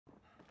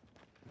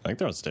I think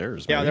they're on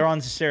stairs. Yeah, maybe. they're on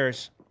the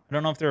stairs. I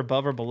don't know if they're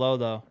above or below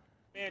though.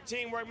 Man,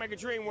 teamwork make a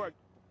dream work.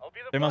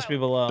 They must be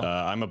below.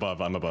 I'm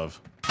above. I'm above.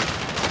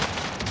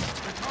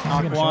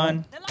 Knock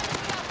one.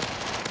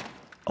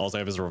 All I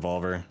have is a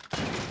revolver.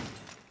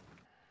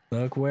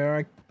 Look where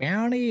our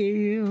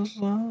bounty is.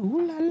 Ooh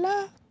la la.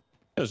 Yeah,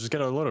 let's just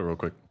get our loader real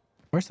quick.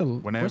 Where's the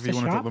Whenever where's you the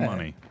want to shop put the at?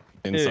 money.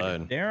 Inside.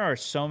 Dude, there are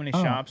so many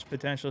shops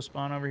potential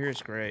spawn over here.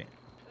 It's great.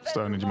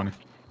 Stone, need your money.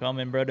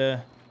 Coming,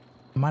 brother.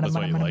 Money, That's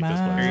why money, you money, like this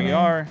place. Here money. you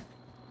are.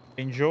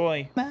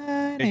 Enjoy.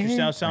 Money. Get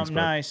yourself something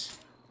bud. nice.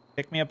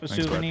 Pick me up a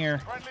Thanks, bud. souvenir.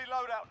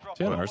 Is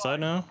he on our side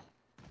now?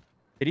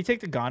 Did he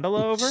take the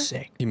gondola over?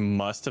 Sick. He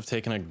must have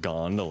taken a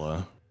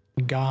gondola.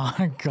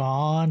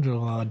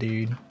 Gondola,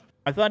 dude.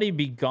 I thought he'd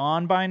be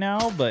gone by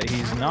now, but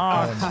he's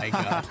not. Oh my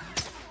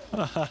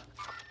god.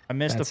 I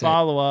missed That's the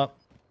follow-up.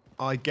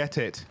 I get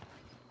it.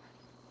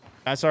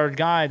 That's our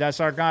guy. That's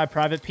our guy.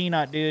 Private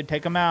Peanut, dude.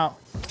 Take him out.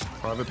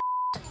 Private.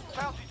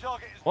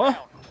 What?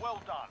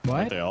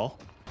 What? They all?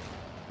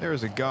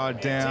 There's a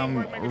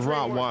goddamn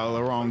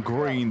Rottweiler on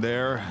green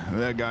there.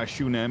 That guy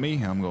shooting at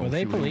me. I'm going. Were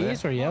they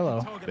police or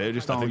yellow? They're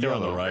just I on think they're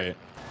on yellow. the right.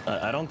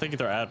 I don't think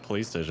they're at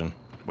police station.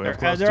 We're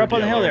They're up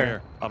on the hill Over there.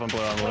 here. Up on blue,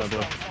 on blue.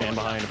 And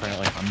behind,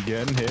 apparently. I'm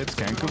getting hits.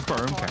 Can't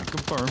confirm. Can't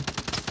confirm.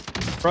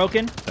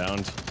 Broken.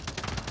 Downed.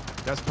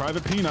 That's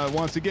Private Peanut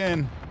once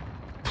again.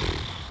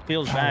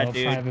 Feels I bad, love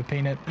dude. Private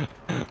Peanut.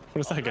 What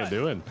is that guy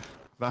doing?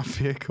 That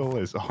vehicle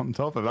is on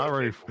top of that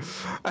roof.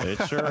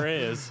 It sure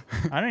is.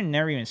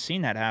 Never even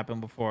seen that happen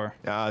before.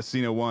 Yeah, I've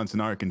seen it once in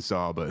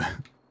Arkansas, but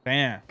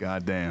Damn.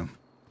 goddamn.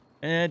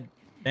 Damn.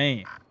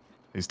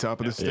 He's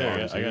top of the Yeah,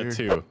 stairs. I got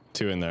here.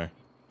 two in there.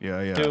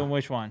 Yeah, yeah. Doing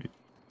which one?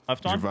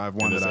 Left one? Survive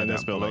one that I in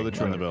this down building. below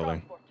the In the truck.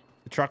 building.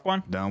 The truck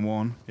one? Down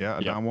one. Yeah,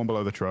 Yep. down one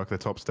below the truck. They're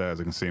top stairs.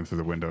 I can see him through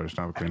the window. Just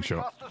have a clean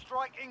shot.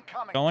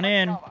 Going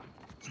in.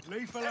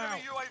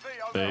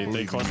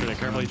 They clustered it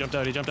carefully. He jumped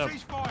out. He jumped out.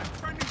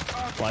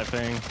 Live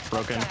thing.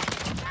 Broken.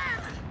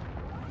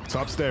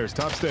 Top stairs.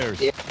 Top stairs.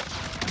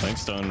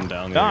 Thanks, Stone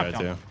down the Knock other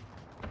guy, him. too.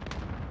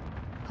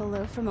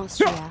 Hello from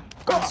Austria.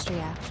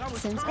 Austria.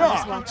 Since I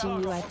was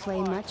watching you, I play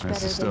much better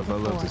That's the than stuff I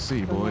before. love to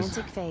see, boys.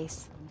 Romantic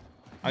face.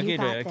 I'll You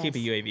got keep a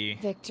this.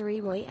 UAV.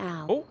 Victory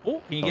Royale.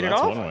 Oh, can you get it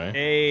that's off? one way.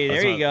 Hey,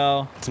 That's there you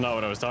not- go. It's not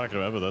what I was talking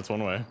about, but that's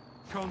one way.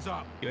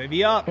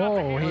 UAV up.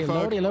 Oh, hey,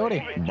 loady,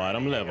 loady.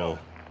 Bottom level.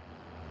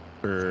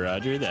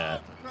 Roger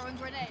that.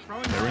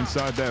 They're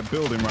inside that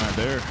building right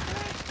there.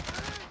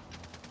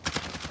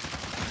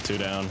 Two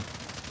down.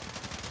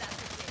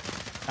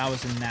 That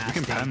was We nasty.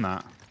 can pan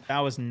that. That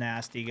was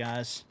nasty,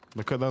 guys.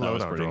 Look at the That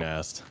was loadout pretty drop.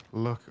 nasty.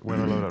 Look where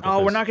the loadout Oh,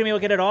 drop we're is. not gonna be able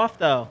to get it off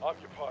though.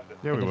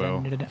 Yeah, we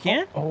will.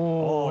 Can't?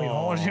 Oh,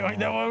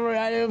 that one.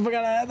 I didn't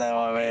forget I had that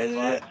one,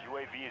 man.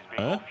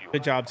 Huh?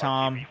 Good job,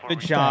 Tom.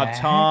 Good the job,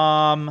 heck?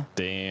 Tom.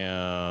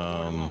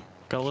 Damn.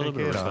 Got a little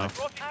bit of Check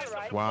it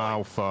respect.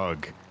 Wow,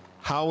 Fug.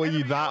 How are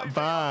you that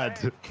bad?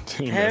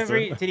 Did you miss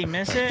it? Did he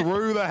miss it?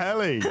 Through the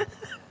heli.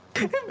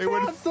 It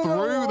went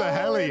through the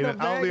heli and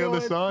out the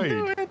other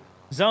side.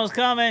 Zone's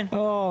coming.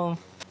 Oh,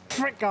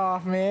 frick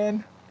off,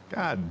 man.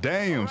 God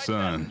damn,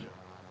 son.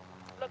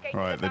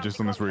 Right, they're just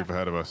on this roof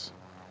ahead of us.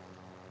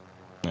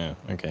 Yeah,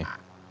 okay.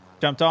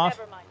 Jumped off.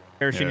 Yeah,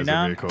 Parachuting there's a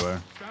down. vehicle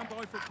there.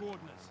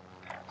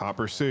 Hot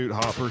pursuit,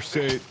 hot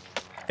pursuit,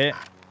 Hit.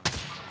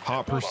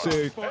 hot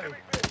pursuit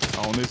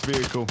on this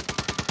vehicle.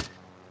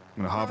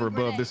 I'm gonna hover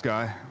above this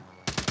guy.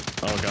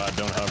 Oh god,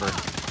 don't hover.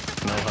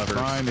 No hovers.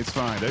 Fine, it's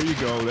fine. There you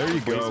go. There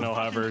you Please go. no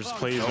hovers.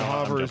 Please No no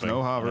hovers,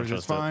 no hovers. It's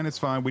It's fine, it's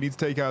fine. We need to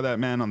take out that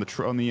man on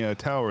the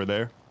tower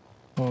there.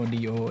 Oh,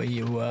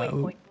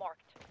 you.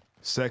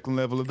 Second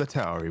level of the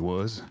tower he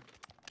was.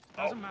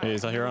 Hey,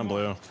 he's out here on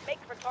blue. Make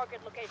for target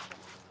location.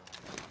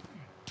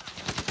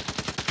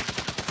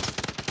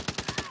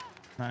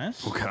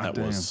 Nice. Oh, God That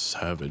damn. was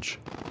savage.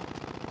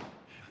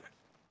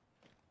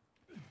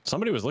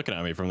 Somebody was looking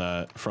at me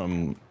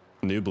from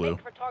New Blue.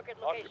 Make for target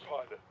location.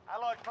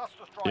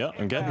 Yeah,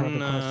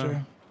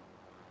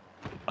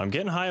 I'm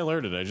getting high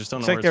alerted. I just don't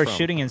Looks know like where they're it's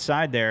shooting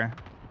inside there,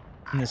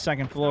 in the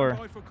second floor.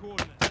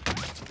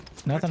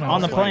 Nothing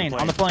On the else. plane.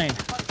 On the plane.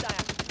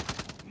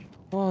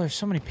 Oh, there's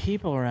so many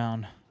people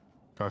around.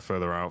 Guy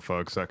further out,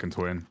 Fug, second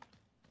twin.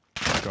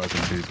 Guys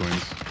in two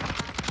twins.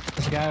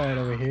 There's a guy right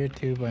over here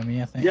too by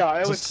me, I think. from.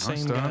 It's the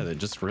same guy that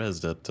just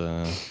rezzed at.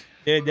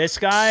 Dude, this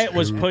guy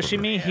was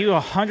pushing me. He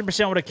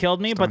 100% would have killed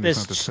me, but Starting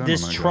to descend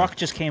this on that truck guy.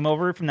 just came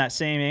over from that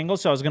same angle,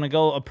 so I was gonna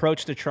go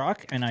approach the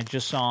truck, and I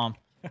just saw him.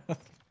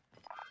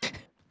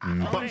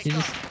 He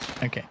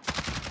just, okay.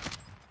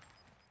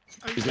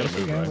 He's got a There's a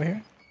move guy over right.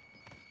 here.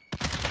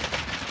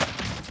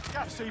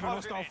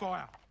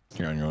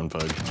 You're on your own,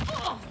 Pug.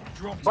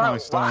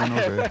 Nice, Stone,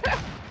 okay.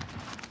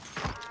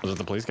 Was it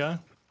the police guy?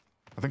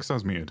 I think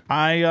Stone's muted.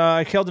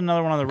 I killed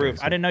another one on the roof.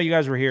 so- I didn't know you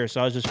guys were here,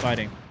 so I was just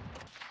fighting.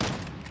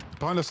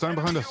 Behind us, Stone,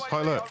 behind us.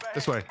 High alert.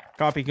 This way.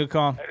 Copy. Good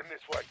call.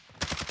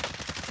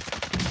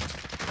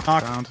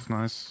 Knock. Down.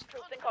 Nice.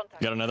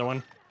 You got another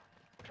one?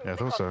 Yeah, I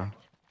thought so.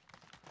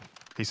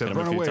 He said, Hit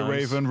him a run few away, times.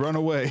 Raven, run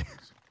away.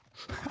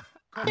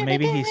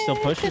 Maybe he still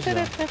pushes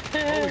though.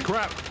 Holy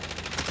crap.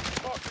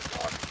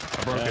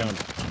 broke him.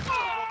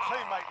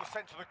 Teammate was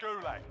sent to the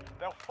gulag.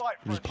 They'll fight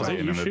for Was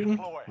it you shooting?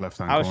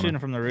 Left-hand I was corner. shooting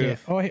from the Yeah.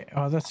 roof.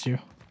 Oh, that's you.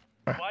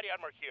 Body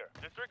armor here.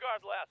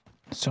 Disregard last.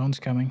 Zone's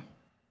coming.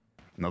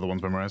 Another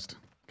one's been rezzed.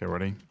 Get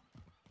ready.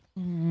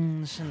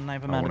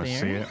 Snipe him I out of wanna the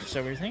see air. it. Is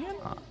that what you're thinking?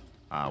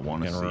 I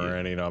want to Get see it.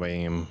 ready to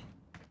beam.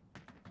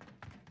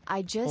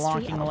 I just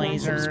Blocking re-upped my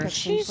laser.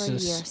 subscription for a year,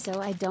 Jesus.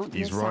 so I don't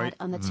He's miss right out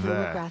on the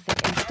there.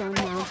 Tomographic and Stone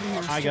Mountain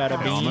Master I got a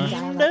Class beam.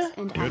 dialogues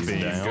and Good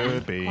beam. accents.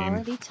 Good beam.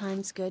 Quality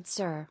times good,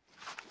 sir.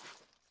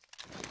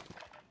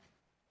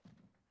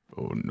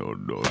 Oh no.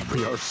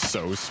 We are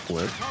so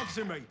split.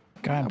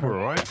 Guy in We're purple.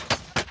 alright.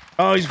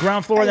 Oh, he's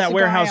ground floor of that Hey,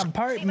 warehouse guy in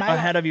purple, mate.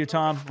 ahead of you,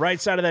 Tom. Right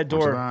side of that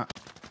door.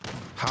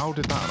 How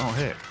did that not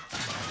hit?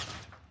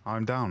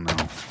 I'm down now.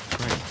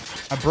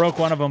 Great. I broke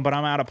one of them, but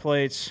I'm out of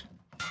plates.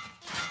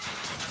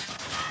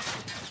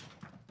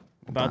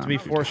 About to be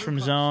forced from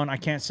zone. I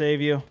can't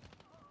save you.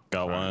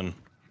 Got one.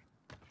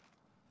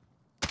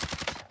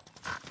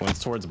 One's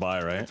towards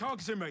buy, right?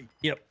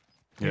 Yep.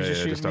 Yeah, He's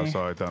just shooting me.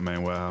 outside that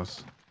main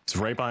warehouse. It's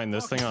right behind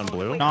this thing on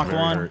blue. Knock Very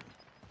one. hurt.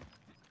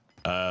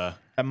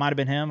 That might have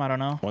been him. I don't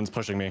know. One's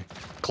pushing me.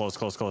 Close.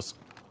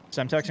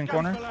 Semtex in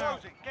corner.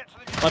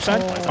 Left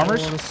side.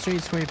 Armors. The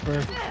street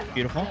sweeper.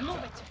 Beautiful.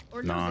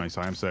 Nice,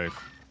 I am safe.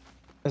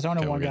 There's only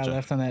Okay, one we'll guy get you.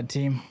 left on that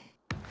team.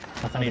 I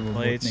thought need they were both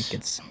plates.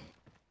 nakeds.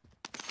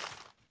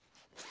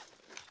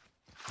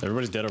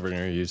 Everybody's dead over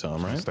near you,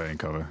 Tom, right? Stay in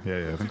cover.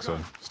 Yeah, I think so.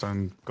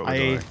 Stone got the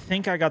I guy.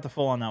 think I got the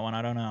full on that one.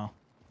 I don't know.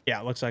 Yeah,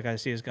 it looks like I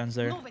see his guns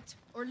there. Move it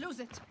or lose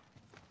it.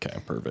 Okay,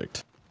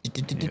 perfect.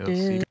 Positive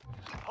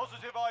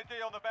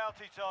ID on the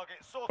bounty target.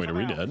 Sort Wait, are them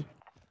we out. dead?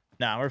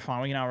 Nah, we're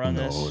fine. We can outrun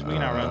this. We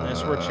can outrun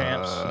this. We're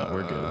champs. No,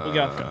 we're good. We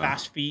got Okay.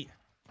 fast feet.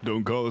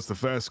 Don't call us the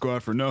fast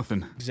squad for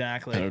nothing.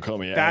 Exactly. Don't call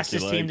me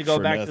Fastest Aculite team to go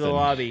for back to the nothing.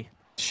 lobby.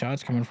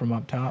 Shots coming from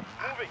up top.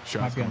 Shots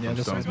I've got come the from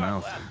other Stone's side.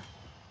 mouth.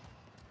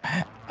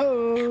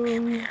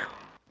 Oh.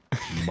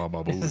 Ba,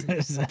 ba, boo.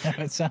 Is that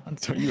how it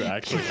sounds? Don't you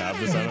actually have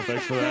the sound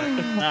effects for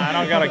that? Nah, I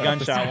don't got a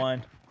gunshot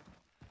one.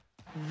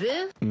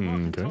 Okay.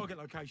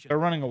 They're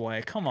running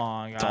away. Come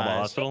on, Top of guys.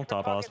 hospital. Top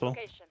of hospital.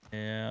 Location.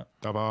 Yeah.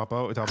 Double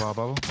bubble, double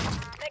bubble.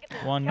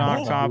 Negative. One knock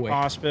Oh, top wait. I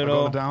got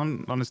hospital. it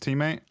down on his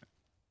teammate.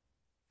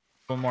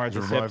 One more at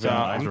He's the tip reviving.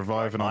 top. He's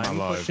reviving on I'm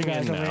alive. pushing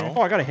guys in over here. now.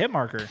 Oh, I got a hit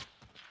marker.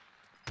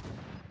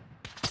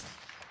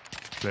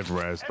 They've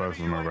rezzed. Both of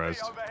them are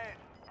rezzed. Overhead.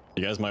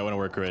 You guys might want to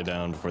work your way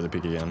down before they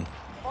peek again.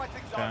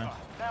 Fighting's Okay. over.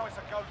 Now it's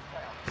a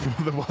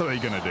ghost town. What are they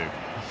gonna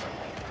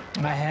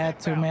do? I had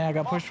to, man. I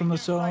got pushed from the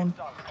zone.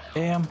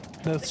 Damn.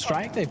 The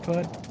strike they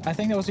put. I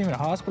think that was even a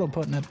hospital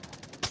putting it.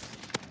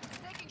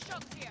 Taking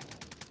shots here.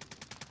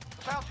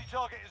 Bounty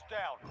target is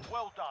down.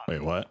 Well done.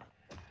 Wait, what?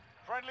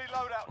 Friendly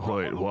loadout.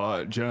 Wait,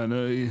 what,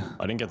 Johnny?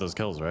 I didn't get those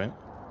kills, right?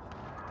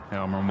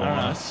 Yeah, I'm on I don't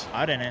know. one.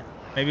 I didn't.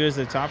 Maybe it was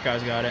the top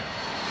guys got it.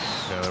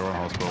 Yeah, they're on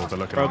hospital. They're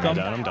looking Broke at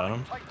me. him. Down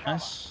him.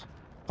 Nice.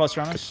 Plus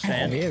around us.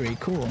 Sand. Very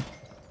cool.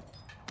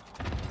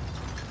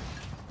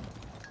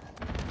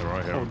 They're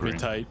right here on Would be green.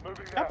 tight.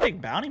 Got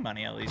big bounty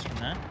money at least from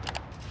that.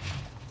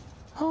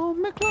 Hold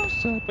me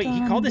closer. Wait,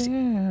 he called this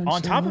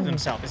on top of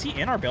himself. Is he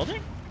in our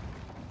building?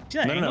 See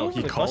that No. angle He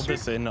with the called cluster?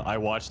 this in. I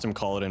watched him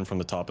call it in from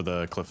the top of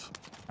the cliff.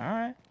 All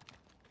right.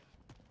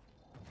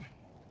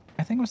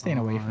 I think we're staying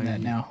away from that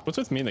now. What's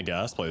with me and the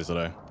gas plays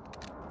today?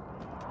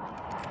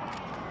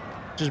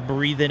 Just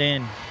breathe it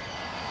in.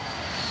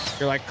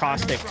 You're like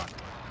caustic.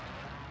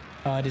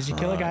 Did you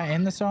kill a guy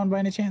in the zone by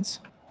any chance?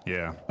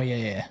 Yeah. Oh, yeah.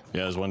 Yeah,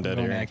 there's one dead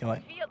Going here.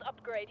 Aculite. Field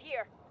upgrade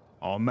here.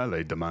 I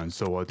meleeed the man,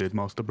 so I did,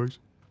 Master Bruce.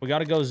 We got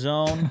to go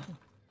zone.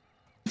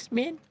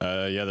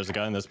 Yeah, there's a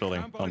guy in this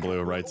building on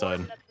blue, right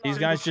side. These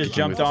guys just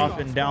jumped off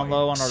and down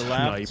low on our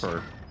left.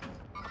 Sniper.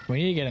 We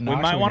need to get a We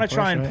knock might so want to can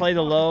try push, and right? play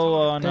the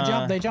low on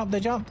They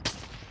jump.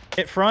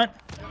 hit front.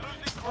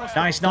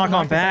 Nice knock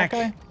on back.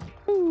 That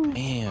guy.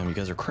 Damn, you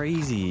guys are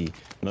crazy.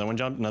 Another one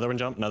jump. Another one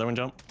jump. Another one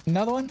jump.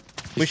 Another one?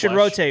 We should flash.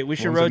 rotate. We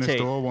should One's in this rotate.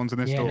 door, one's in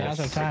this Yeah, door. now's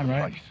our time,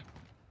 right?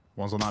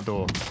 One's on that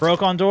door.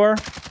 Broke on door.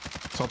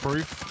 Top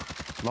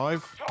roof.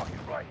 Live.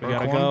 We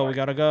gotta go. We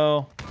gotta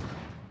go.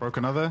 Broke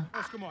another.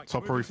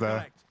 Top roof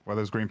there. Where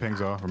those green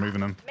pings are.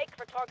 Removing them. Make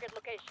for target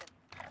location.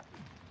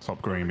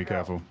 Top green, be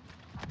careful.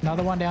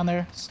 Another one down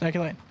there.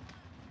 Speculate.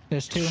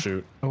 There's two.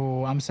 Shoot.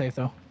 Oh, I'm safe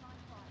though.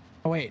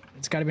 Oh wait,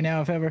 it's got to be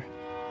now if ever.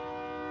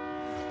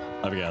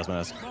 I have a gas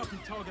mask.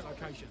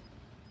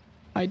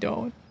 I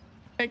don't.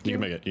 Thank You you.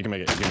 can make it. You can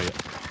make it. You can make it.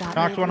 That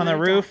Knocked one on the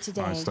might be roof.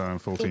 today. Nice stone,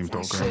 full team It's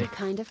top actually green.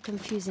 kind of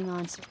confusing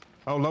on.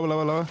 Oh,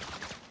 lower.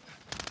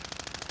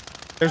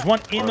 There's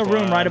one in the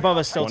room right above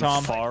us still, One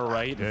Tom. far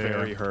right, Yeah.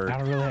 very I hurt.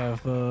 don't really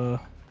have.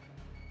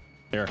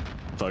 Here,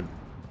 Thug.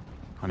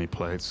 I need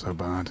plates so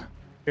bad.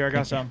 Here, I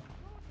got some.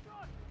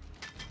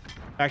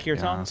 Back here,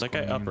 Tom. Yeah. Is that guy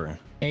upper?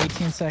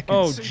 18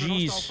 seconds. Oh,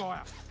 jeez.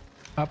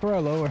 Upper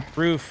or lower?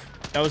 Roof.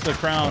 That was the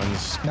crown.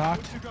 One's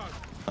Knocked.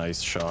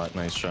 nice shot.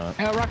 Nice shot.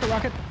 Oh,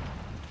 rocket.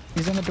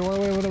 He's in the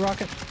doorway with a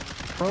rocket.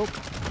 Broke.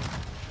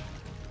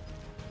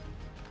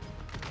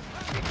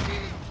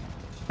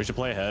 We should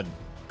play ahead.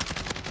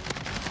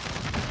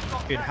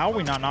 Dude, how are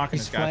we not knocking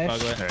He's this guy,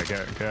 flashed. Fugglet?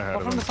 Yeah, get ahead Oh,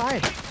 of from him. the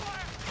side.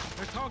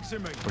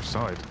 Which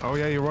side? Oh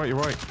yeah, you're right. You're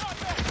right.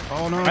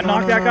 Oh no! I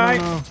knocked that guy,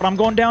 but I'm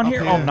going down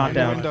here. Oh, I'm not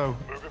down. Window.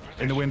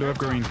 In the window of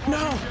green.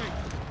 No.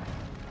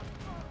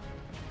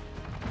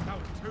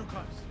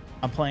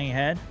 I'm playing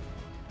ahead.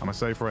 I'm gonna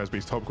save for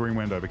Asby's top green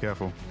window. Be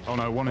careful. Oh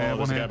no! One here. There's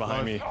One a here. guy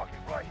behind me.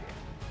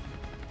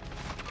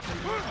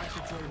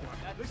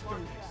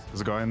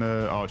 There's a guy in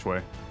the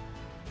archway.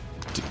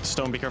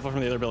 Stone, be careful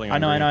from the other building. I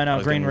know.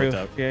 was Green getting roof.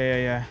 looked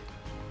Yeah.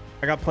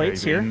 I got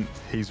plates Yeah, here.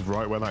 he's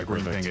right where that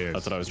green Perfect. thing is.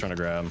 That's what I was trying to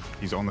grab.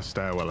 He's on the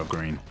stairwell of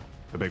green.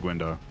 The big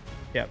window.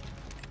 Yep.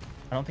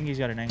 I don't think he's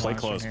got an angle. Play on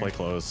us close. from Play here.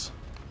 close.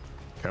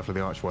 Careful of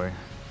the archway.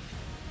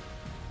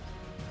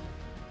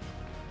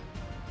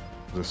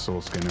 There's a soul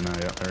skin in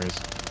there. Yep, there he is.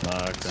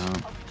 Knocked.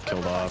 Down.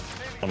 Killed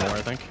off. One more,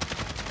 I think.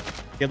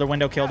 The other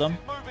window killed him.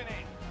 Moving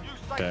in.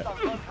 New Okay. safe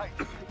zone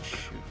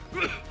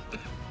located.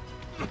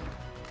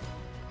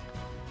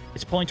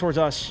 It's pulling towards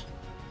us.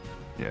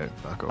 Yeah,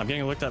 back up. I'm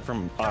getting looked at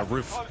from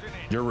roof.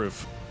 Your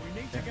roof.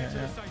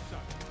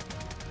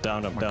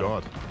 Down, up, Oh my down.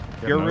 god.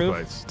 Your no roof?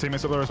 Plates.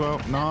 Teammates up there as well.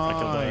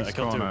 Nice. I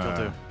killed two. I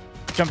killed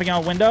two. Jumping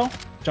out window.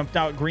 Jumped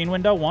out green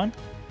window. One.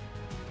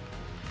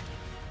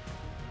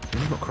 You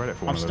got credit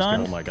for one I'm of those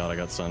stunned. Oh guys. my god, I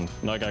got stunned.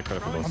 No, I got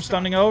credit for both. I'm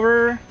stunning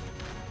over.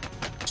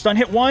 Stun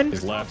hit one.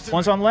 He's left.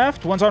 One's on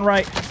left. One's on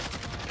right.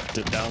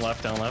 Down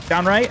left, down left.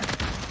 Down right.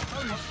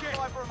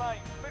 Five remain.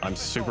 I'm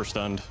super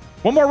stunned.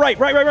 One more right.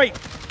 Right.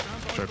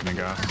 Choking in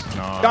gas.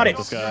 No. Got it.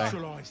 This guy.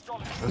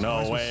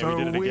 No way, so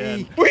we did it again.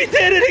 weak. We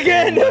did it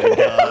again. Oh my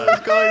god.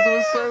 These guys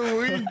were so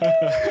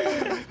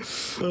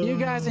weak. You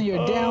guys in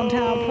your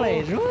downtown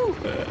place. Woo!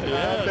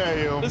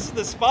 Damn. This is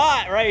the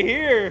spot right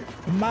here.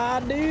 My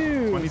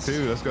dude.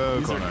 22. Let's go,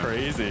 These are Connor.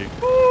 crazy.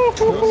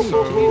 So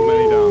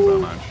many downs that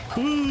match.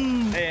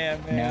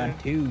 Damn, man. Not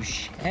too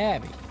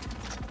shabby.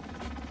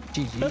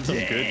 GG. That's some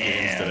good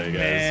games today, guys.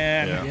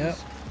 man. Yeah. Yep.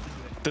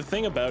 The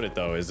thing about it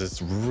though is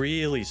it's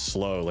really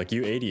slow. Like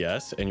you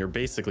ADS and you're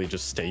basically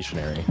just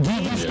stationary.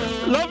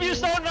 Love you,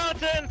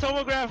 StoneMountain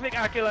Tomographic,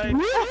 Aculite.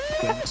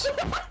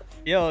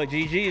 Yo,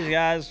 GG's,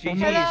 guys.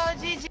 GG's.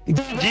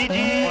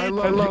 I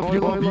love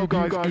you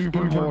guys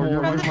even more.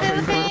 You're my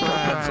favorite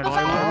fans.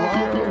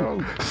 I love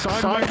you.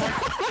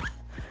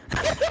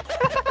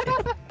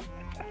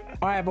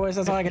 All right, boys.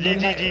 That's all I can do.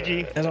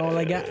 GG. That's all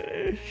I got.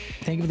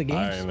 Thank you for the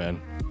games. Alright,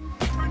 man.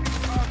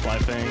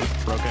 Live thing,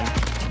 broken.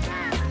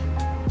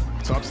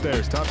 Top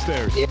stairs.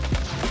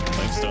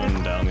 Thanks,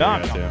 Stone down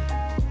Down. there, too.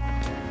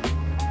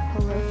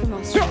 Hello from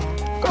Austria.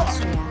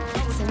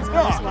 Since I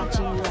was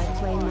watching you, I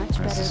play much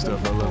better That's the than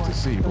stuff I love to before.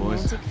 see,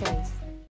 boys. Romantic face.